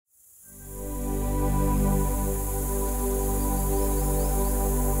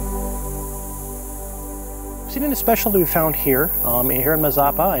Obsidian is special to be found here, here in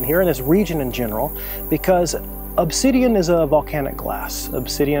Mazapa and here in this region in general, because obsidian is a volcanic glass.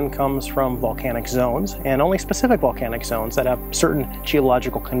 Obsidian comes from volcanic zones, and only specific volcanic zones that have certain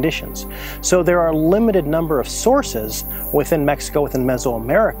geological conditions. So there are a limited number of sources within Mexico, within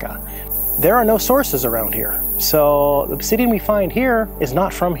Mesoamerica. There are no sources around here. So the obsidian we find here is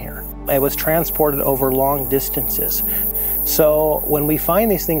not from here. It was transported over long distances. So when we find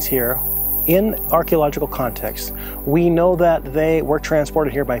these things here, in archaeological context, we know that they were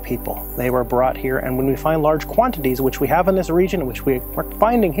transported here by people. They were brought here, and when we find large quantities, which we have in this region, which we are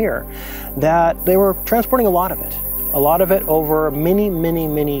finding here, that they were transporting a lot of it over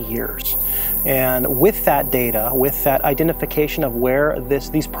many years. And with that data, with that identification of where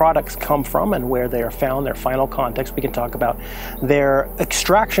these products come from and where they are found, their final context, we can talk about their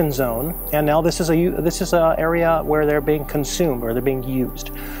extraction zone. And now this is a area where they're being consumed, or they're being used.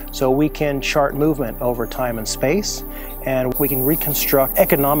 So we can chart movement over time and space, and we can reconstruct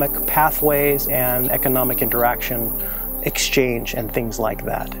economic pathways and economic interaction, exchange, and things like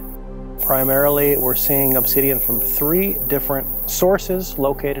that. Primarily, we're seeing obsidian from 3 different sources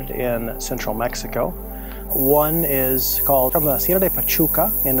located in central Mexico. One is called from the Sierra de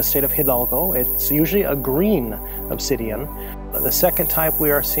Pachuca in the state of Hidalgo. It's usually a green obsidian. The second type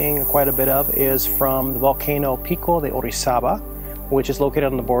we are seeing quite a bit of is from the volcano Pico de Orizaba, which is located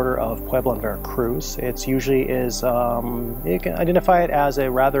on the border of Puebla and Veracruz. It's usually you can identify it as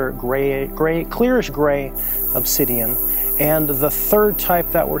a rather clearish gray obsidian. And the third type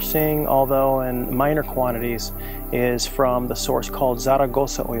that we're seeing, although in minor quantities, is from the source called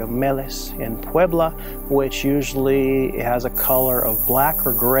Zaragoza Oyomeles in Puebla, which usually has a color of black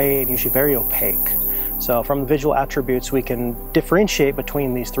or gray and usually very opaque. So from the visual attributes, we can differentiate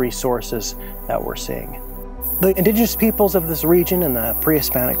between these 3 sources that we're seeing. The indigenous peoples of this region in the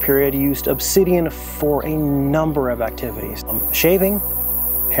pre-Hispanic period used obsidian for a number of activities. Shaving,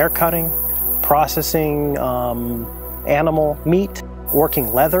 hair cutting, processing animal meat,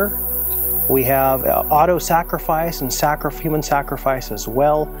 working leather. We have auto-sacrifice and human sacrifice as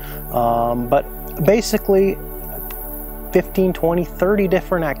well. But basically 15, 20, 30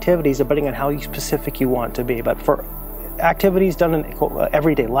 different activities depending on how specific you want to be. But for activities done in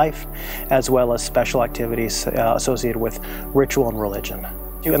everyday life, as well as special activities associated with ritual and religion.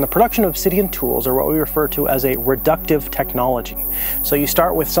 And the production of obsidian tools are what we refer to as a reductive technology. So you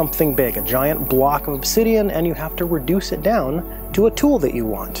start with something big, a giant block of obsidian, and you have to reduce it down to a tool that you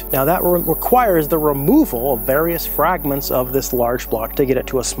want. Now that requires the removal of various fragments of this large block to get it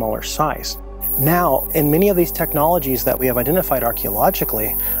to a smaller size. Now, in many of these technologies that we have identified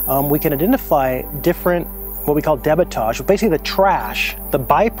archaeologically, we can identify different what we call debitage, basically the trash, the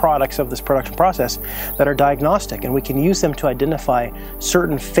byproducts of this production process that are diagnostic, and we can use them to identify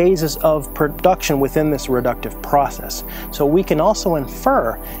certain phases of production within this reductive process. So we can also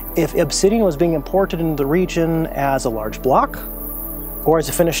infer if obsidian was being imported into the region as a large block or as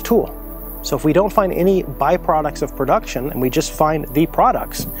a finished tool. So if we don't find any byproducts of production and we just find the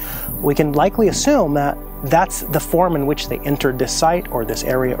products, we can likely assume that that's the form in which they entered this site or this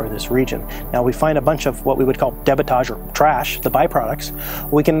area or this region. Now we find a bunch of what we would call debitage or trash, the byproducts.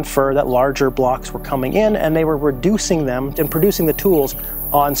 We can infer that larger blocks were coming in and they were reducing them and producing the tools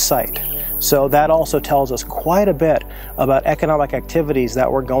on site. So that also tells us quite a bit about economic activities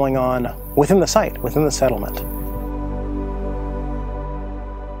that were going on within the site, within the settlement.